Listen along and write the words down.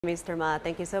Mr. Ma,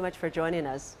 thank you so much for joining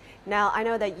us. Now, I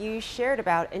know that you shared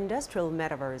about industrial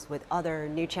metaverse with other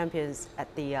new champions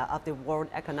at the World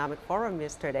Economic Forum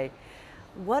yesterday.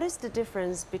 What is the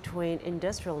difference between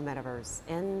industrial metaverse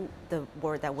and the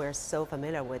word that we're so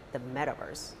familiar with, the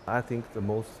metaverse? I think the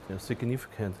most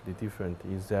significantly different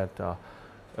is that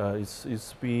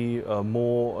it's be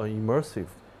more immersive.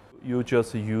 You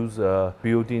just use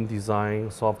building design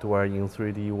software in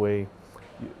 3D way.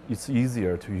 It's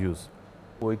easier to use.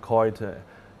 We call it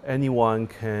anyone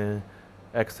can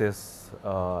access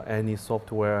any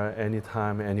software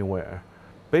anytime, anywhere.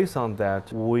 Based on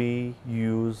that, we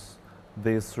use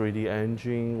this 3D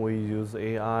engine, we use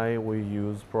AI, we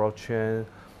use blockchain,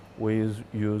 we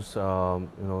use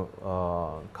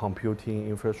computing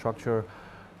infrastructure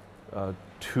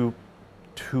to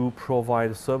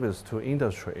provide service to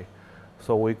industry.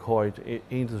 So we call it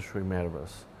industry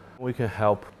metaverse. We can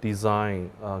help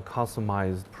design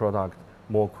customized product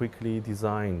more quickly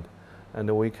designed, and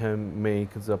we can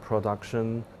make the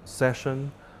production session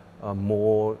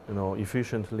more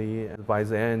efficiently. By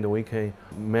the end, we can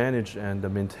manage and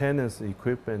maintenance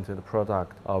equipment and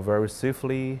product very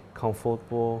safely,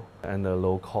 comfortable, and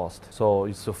low cost. So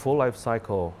it's a full life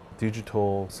cycle,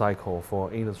 digital cycle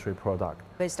for industry product.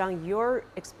 Based on your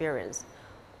experience,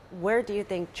 where do you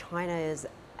think China is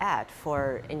at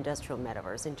for industrial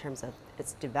metaverse in terms of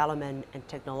its development and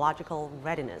technological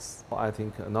readiness? I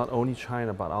think not only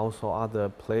China, but also other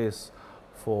places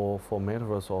for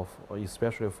metaverse,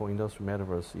 especially for industrial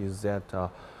metaverse, is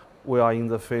that we are in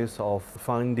the phase of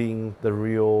finding the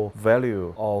real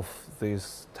value of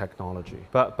this technology.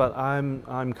 But I'm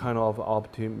kind of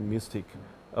optimistic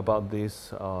about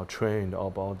this trend,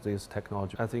 about this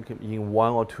technology. I think in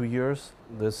 1 or 2 years,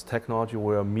 this technology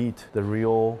will meet the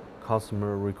real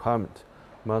customer requirement,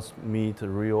 must meet the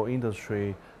real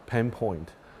industry pain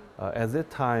point. At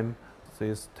that time,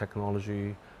 this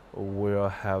technology will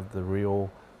have the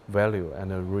real value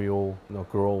and a real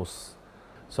growth.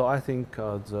 So I think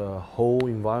the whole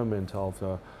environment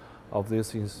of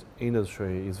this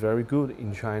industry is very good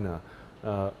in China.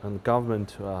 And the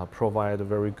government provide a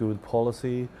very good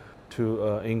policy to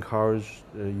encourage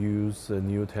use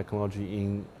new technology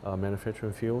in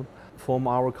manufacturing field. From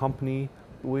our company,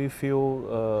 we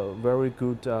feel very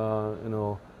good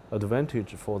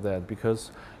advantage for that,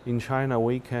 because in China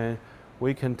we can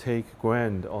take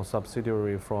grant or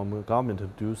subsidiary from the government to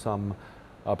do some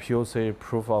POC,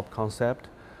 proof of concept,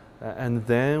 and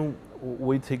then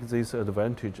we take this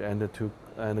advantage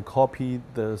and copy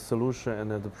the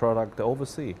solution and the product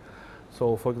overseas.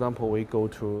 So, for example, we go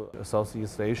to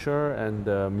Southeast Asia and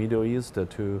Middle East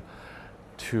to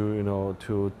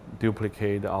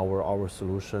duplicate our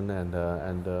solution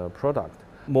and product.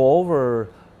 Moreover,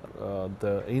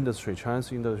 the industry,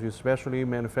 Chinese industry, especially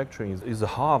manufacturing, is the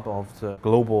hub of the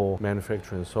global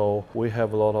manufacturing. So we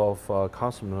have a lot of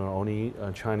customers, only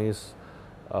Chinese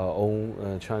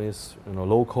Chinese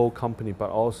local company, but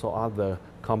also other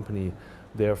company,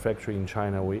 their factory in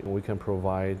China, we can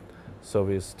provide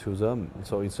service to them.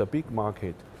 So it's a big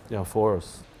market for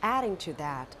us. Adding to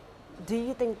that, do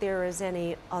you think there is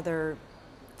any other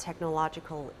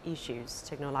technological issues,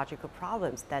 technological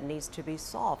problems that needs to be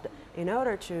solved in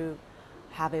order to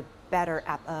have a better,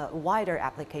 wider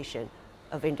application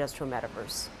of industrial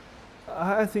metaverse?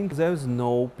 I think there is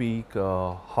no big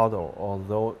hurdle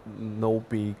or no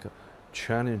big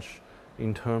challenge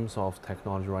in terms of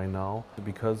technology right now,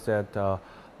 because that a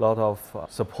lot of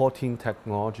supporting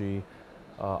technology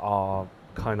are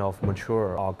kind of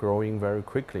mature, are growing very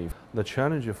quickly. The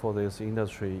challenge for this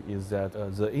industry is that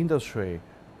the industry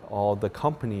or the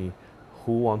company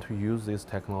who want to use this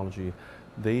technology,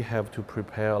 they have to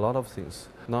prepare a lot of things.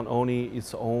 Not only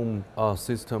its own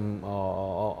system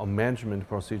or management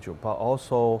procedure, but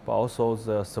also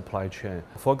the supply chain.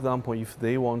 For example, if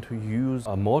they want to use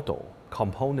a model,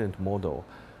 component model,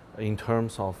 in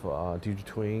terms of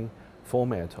Digitwin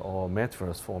format or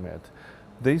metaverse format,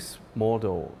 this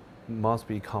model must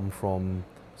come from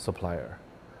supplier.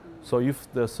 So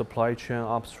if the supply chain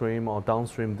upstream or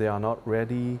downstream, they are not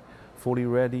ready, fully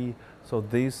ready, so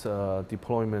this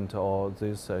deployment or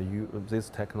this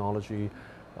technology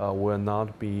will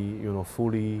not be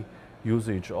fully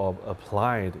usage or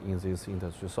applied in this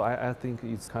industry. So I think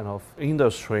it's kind of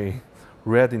industry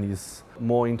readiness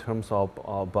more in terms of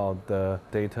about the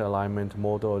data alignment,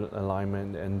 model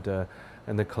alignment, and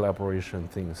the collaboration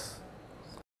things.